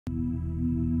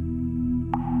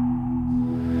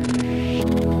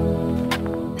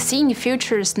Seeing the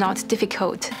future is not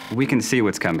difficult. We can see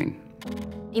what's coming.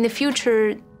 In the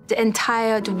future, the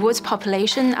entire world's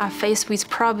population are faced with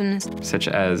problems such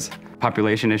as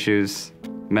population issues,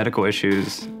 medical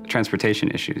issues,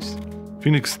 transportation issues.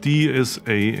 PhoenixD is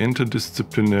an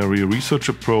interdisciplinary research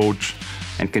approach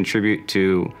and contribute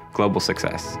to global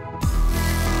success.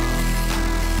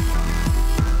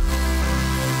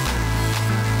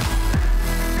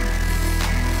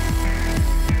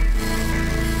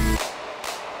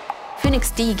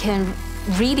 PhoenixD can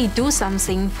really do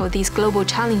something for these global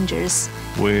challenges.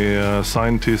 Where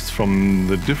scientists from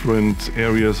the different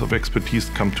areas of expertise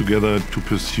come together to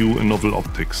pursue a novel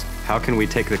optics. How can we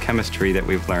take the chemistry that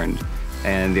we've learned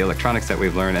and the electronics that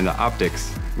we've learned and the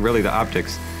optics, really the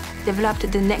optics,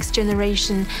 developed the next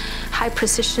generation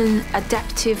high-precision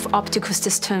adaptive optical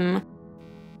system.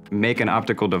 Make an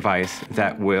optical device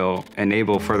that will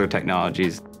enable further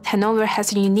technologies. Hannover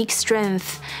has a unique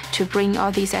strength to bring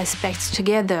all these aspects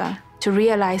together to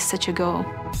realize such a goal.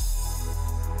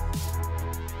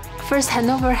 First,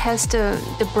 Hannover has the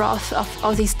breadth of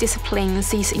all these disciplines.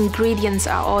 These ingredients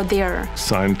are all there.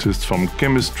 Scientists from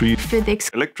chemistry, physics,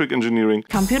 electric engineering,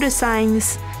 computer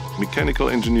science, mechanical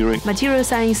engineering, material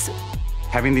science.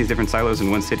 Having these different silos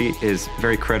in one city is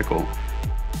very critical.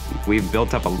 We've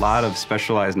built up a lot of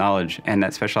specialized knowledge, and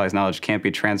that specialized knowledge can't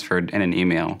be transferred in an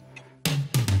email.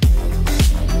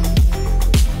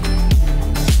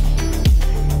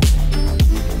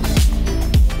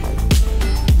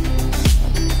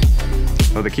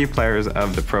 Well, the key players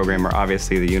of the program are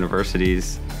obviously the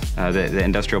universities, the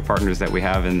industrial partners that we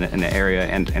have in the area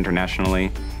and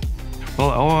internationally. Well,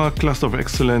 our cluster of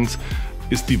excellence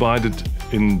is divided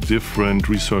in different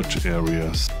research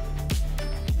areas.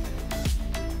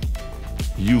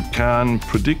 You can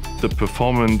predict the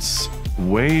performance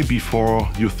way before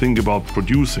you think about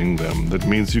producing them. That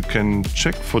means you can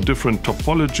check for different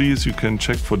topologies, you can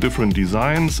check for different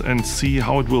designs and see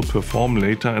how it will perform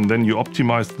later, and then you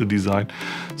optimize the design.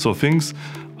 So things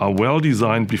are well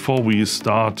designed before we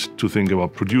start to think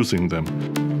about producing them.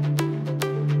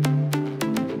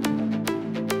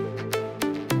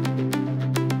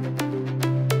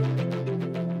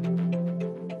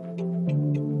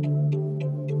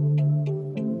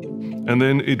 And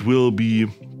then it will be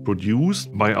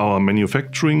produced by our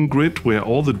manufacturing grid, where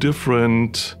all the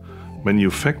different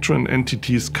manufacturing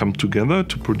entities come together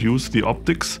to produce the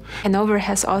optics. Hannover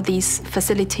has all these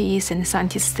facilities and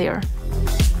scientists there.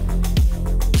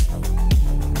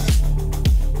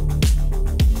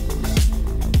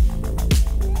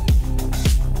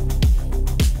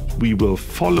 We will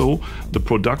follow the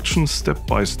production step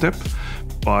by step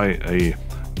by a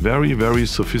very, very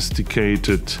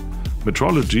sophisticated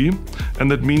metrology, and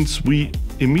that means we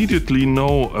immediately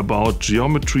know about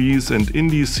geometries and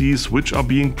indices which are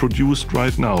being produced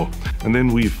right now. And then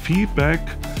we feed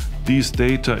back these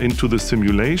data into the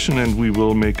simulation, and we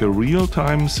will make a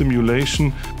real-time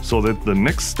simulation so that the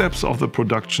next steps of the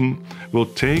production will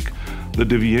take the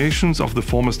deviations of the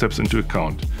former steps into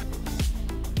account.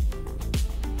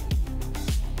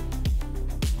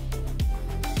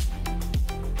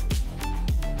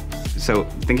 So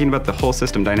thinking about the whole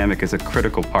system dynamic is a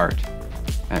critical part.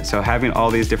 So having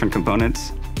all these different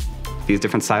components, these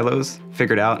different silos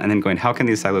figured out, and then going, how can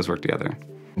these silos work together?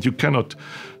 You cannot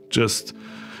just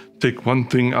take one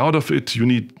thing out of it, you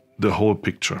need the whole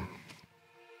picture.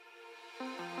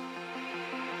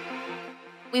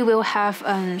 We will have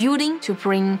a building to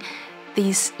bring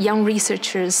these young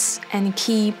researchers and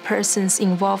key persons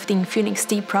involved in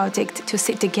PhoenixD project to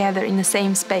sit together in the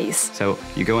same space. So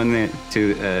you go in there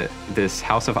to this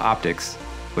house of optics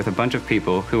with a bunch of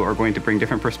people who are going to bring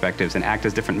different perspectives and act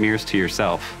as different mirrors to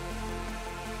yourself.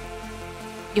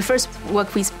 You first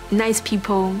work with nice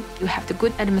people, you have the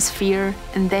good atmosphere,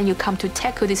 and then you come to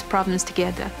tackle these problems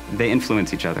together. They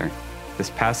influence each other. This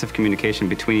passive communication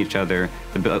between each other,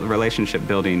 the relationship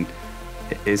building,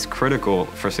 is critical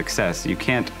for success. You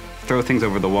can't throw things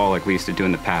over the wall like we used to do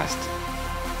in the past.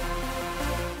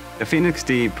 The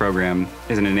PhoenixD program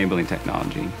is an enabling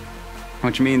technology,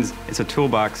 which means it's a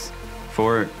toolbox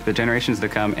for the generations to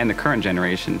come and the current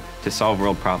generation to solve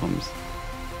world problems.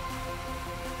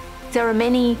 There are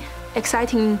many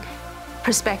exciting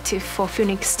perspectives for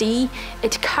PhoenixD.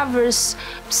 It covers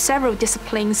several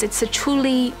disciplines. It's a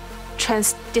truly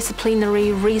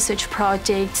transdisciplinary research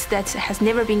project that has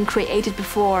never been created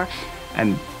before.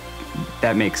 And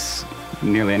that makes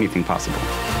nearly anything possible.